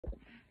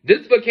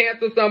This for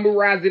Cancer, Sun, Moon,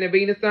 Rising, and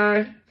Venus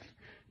sign.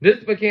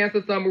 This for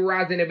Cancer, Sun, Moon,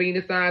 Rising, and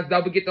Venus signs.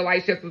 Don't forget to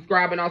like, share,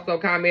 subscribe, and also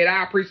comment.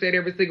 I appreciate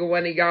every single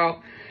one of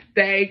y'all.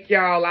 Thank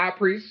y'all. I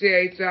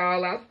appreciate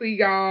y'all. I'll see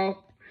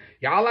y'all.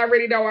 Y'all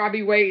already know I'll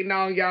be waiting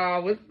on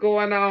y'all. What's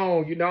going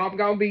on? You know I'm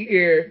going to be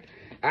here.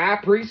 I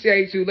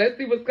appreciate you. Let's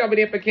see what's coming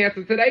in for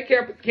Cancer. Today,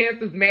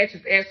 Cancer's match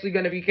is actually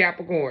going to be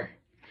Capricorn.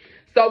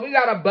 So we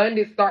got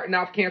abundance starting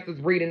off Cancer's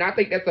reading. I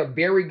think that's a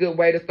very good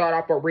way to start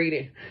off a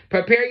reading.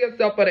 Prepare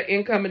yourself for the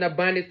incoming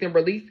abundance and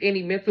release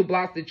any mental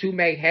blocks that you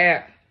may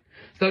have.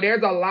 So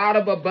there's a lot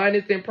of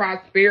abundance and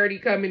prosperity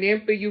coming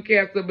in for you,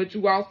 Cancer, but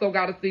you also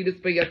got to see this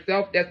for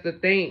yourself. That's the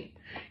thing.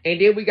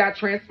 And then we got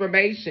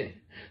transformation.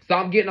 So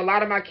I'm getting a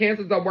lot of my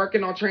Cancers are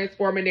working on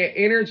transforming their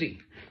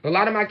energy. A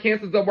lot of my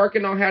Cancers are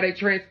working on how they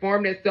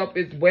transform themselves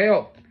as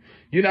well.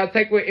 You know,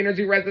 take what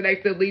energy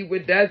resonates and leave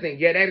what doesn't.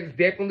 Yeah, that is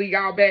definitely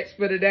y'all batch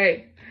for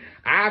today.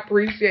 I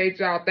appreciate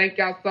y'all. Thank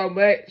y'all so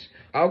much.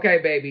 Okay,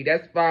 baby,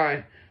 that's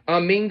fine.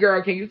 Mean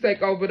Girl, can you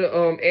take over the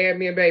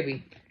admin,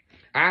 baby?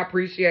 I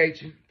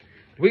appreciate you.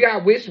 We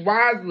got wish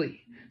wisely.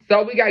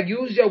 So we got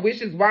use your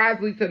wishes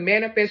wisely to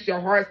manifest your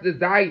heart's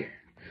desire.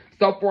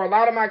 So for a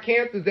lot of my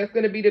Cancers, that's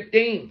going to be the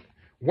theme.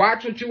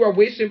 Watch what you are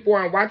wishing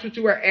for and watch what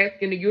you are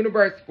asking the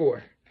universe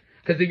for.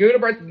 Because the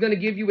universe is going to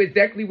give you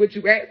exactly what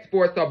you asked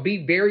for. So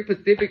be very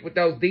specific with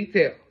those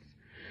details.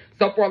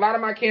 So for a lot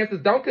of my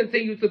Cancers, don't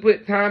continue to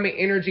put time and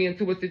energy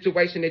into a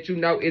situation that you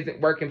know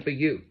isn't working for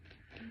you.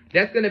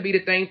 That's going to be the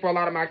thing for a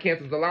lot of my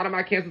Cancers. A lot of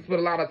my Cancers put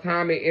a lot of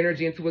time and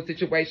energy into a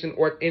situation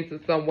or into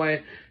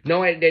someone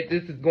knowing that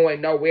this is going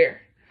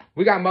nowhere.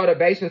 We got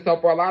motivation. So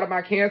for a lot of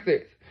my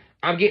Cancers,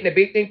 I'm getting a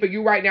big thing for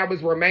you right now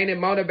is remaining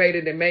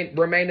motivated and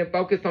remaining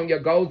focused on your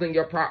goals and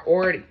your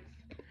priorities.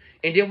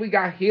 And then we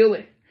got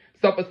healing.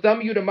 So for some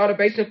of you, the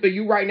motivation for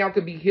you right now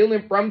could be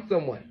healing from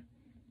someone.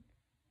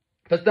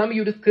 For some of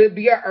you, this could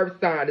be an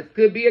earth sign. This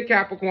could be a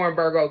Capricorn,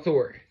 Virgo,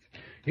 Taurus.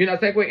 You know,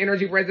 take what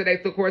energy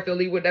resonates, of course, and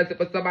leave what doesn't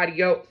for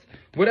somebody else.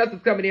 What else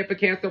is coming in for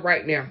Cancer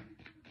right now?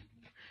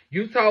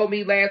 You told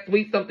me last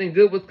week something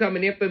good was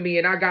coming in for me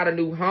and I got a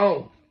new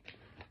home.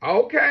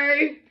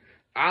 Okay.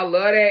 I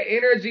love that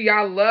energy.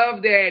 I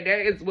love that.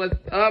 That is what's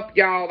up,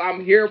 y'all.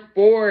 I'm here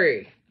for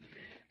it.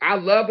 I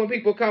love when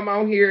people come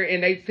on here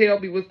and they tell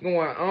me what's going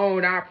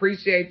on. I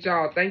appreciate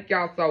y'all. Thank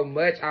y'all so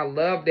much. I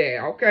love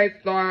that. Okay,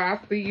 Star, I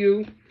see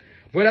you.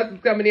 What else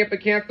is coming in for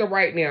Cancer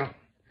right now?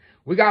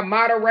 We got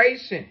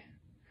moderation.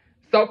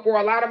 So for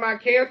a lot of my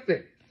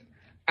Cancers,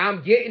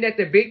 I'm getting that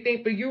the big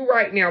thing for you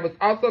right now is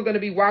also going to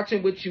be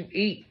watching what you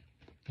eat.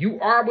 You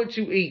are what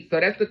you eat.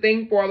 So that's the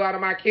thing for a lot of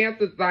my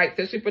Cancers, like,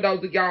 especially for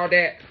those of y'all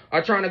that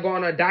are trying to go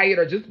on a diet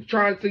or just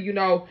trying to, you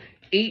know,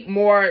 eat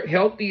more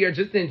healthier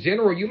just in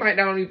general. You might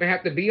not even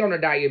have to be on a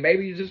diet.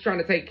 Maybe you're just trying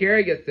to take care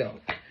of yourself.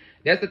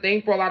 That's the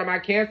thing for a lot of my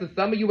Cancers.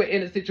 Some of you are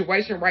in a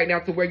situation right now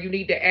to where you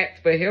need to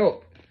ask for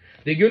help.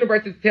 The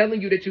universe is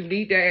telling you that you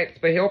need to ask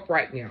for help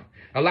right now.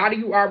 A lot of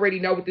you already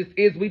know what this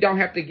is. We don't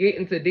have to get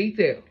into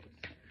details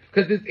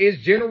because this is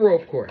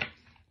general, of course.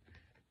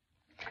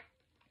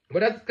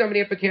 What else is coming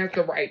in for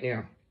Cancer right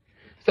now?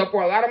 So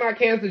for a lot of my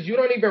Cancers, you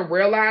don't even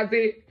realize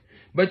it,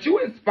 but you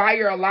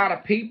inspire a lot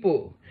of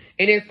people.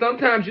 And then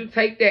sometimes you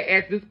take that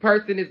as this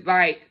person is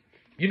like,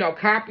 you know,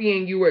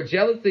 copying you or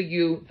jealous of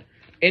you.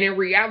 And in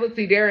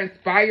reality, they're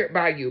inspired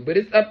by you. But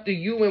it's up to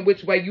you in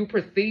which way you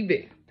perceive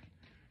it.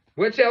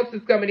 What else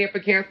is coming in for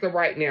Cancer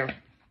right now?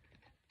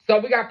 So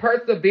we got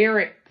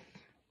perseverance.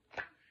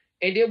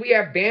 And then we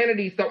have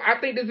vanity. So I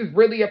think this is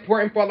really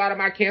important for a lot of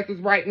my Cancers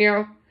right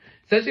now.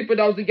 Especially for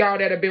those of y'all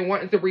that have been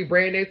wanting to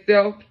rebrand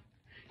themselves.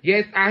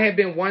 Yes, I have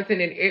been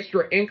wanting an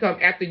extra income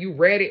after you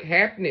read it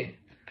happening.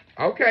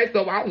 Okay,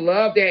 so I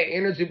love that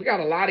energy. We got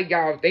a lot of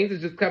y'all. Things are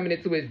just coming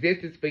into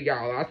existence for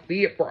y'all. I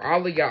see it for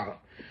all of y'all.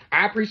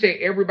 I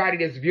appreciate everybody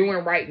that's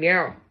viewing right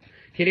now.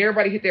 Can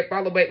everybody hit that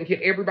follow button? Can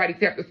everybody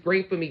tap the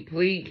screen for me,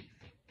 please?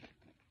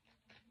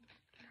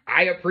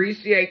 I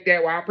appreciate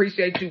that. Well, I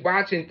appreciate you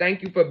watching.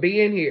 Thank you for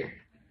being here.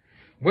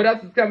 What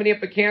else is coming in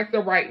for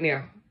Cancer right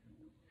now?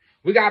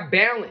 We got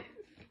balance.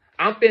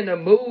 I'm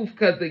finna move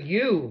because of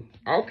you.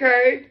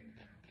 Okay.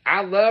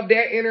 I love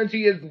that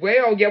energy as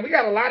well. Yeah, we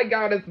got a lot of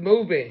y'all that's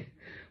moving.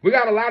 We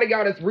got a lot of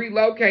y'all that's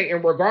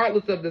relocating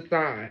regardless of the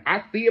sign.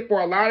 I see it for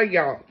a lot of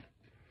y'all.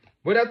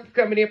 What else is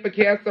coming in for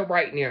Cancer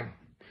right now?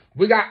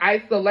 We got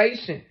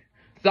isolation.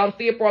 So I'm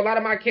seeing for a lot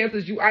of my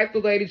Cancers, you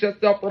isolated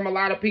yourself from a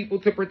lot of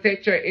people to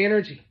protect your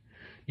energy.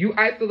 You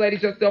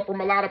isolated yourself from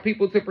a lot of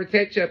people to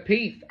protect your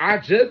peace. I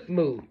just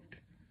moved.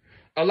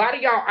 A lot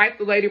of y'all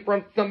isolated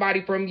from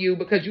somebody from you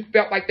because you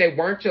felt like they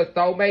weren't your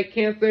soulmate,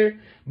 Cancer.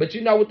 But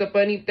you know what the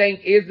funny thing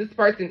is? This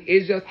person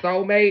is your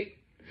soulmate.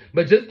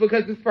 But just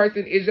because this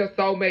person is your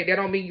soulmate, that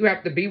don't mean you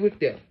have to be with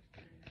them.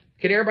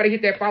 Can everybody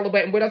hit that follow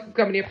button? What else is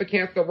coming in for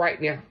Cancer right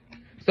now?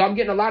 So I'm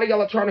getting a lot of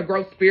y'all are trying to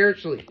grow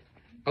spiritually.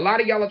 A lot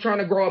of y'all are trying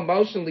to grow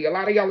emotionally. A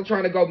lot of y'all are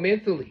trying to go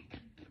mentally.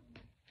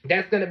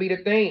 That's going to be the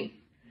thing.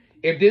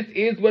 If this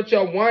is what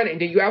you're wanting,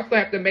 then you also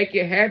have to make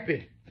it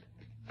happen.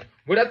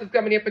 What else is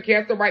coming in for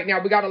Cancer right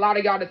now? We got a lot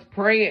of y'all that's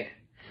praying.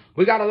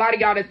 We got a lot of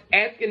y'all that's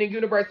asking the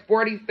universe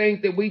for these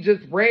things that we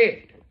just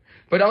read.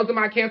 For those of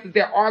my Cancers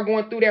that are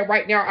going through that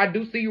right now, I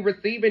do see you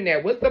receiving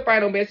that. What's the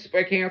final message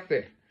for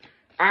Cancer?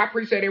 I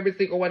appreciate every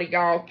single one of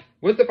y'all.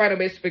 What's the final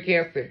message for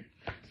Cancer?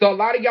 So a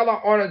lot of y'all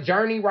are on a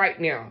journey right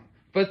now.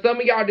 For some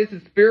of y'all, this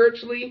is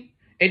spiritually.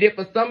 And then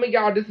for some of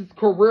y'all, this is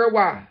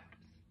career-wise.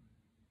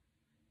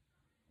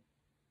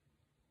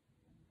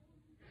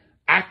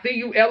 I see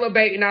you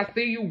elevating. I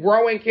see you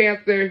growing,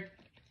 Cancer.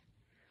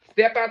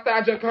 Step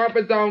outside your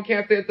comfort zone,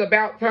 Cancer. It's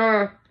about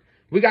time.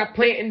 We got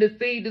planting the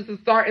seed. This is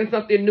starting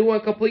something new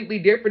and completely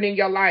different in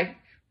your life.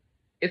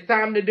 It's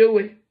time to do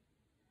it.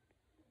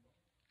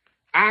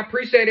 I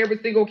appreciate every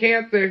single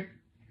Cancer.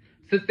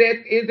 Success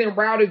is in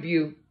route of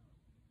you.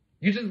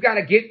 You just got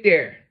to get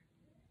there.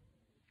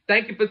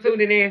 Thank you for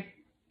tuning in.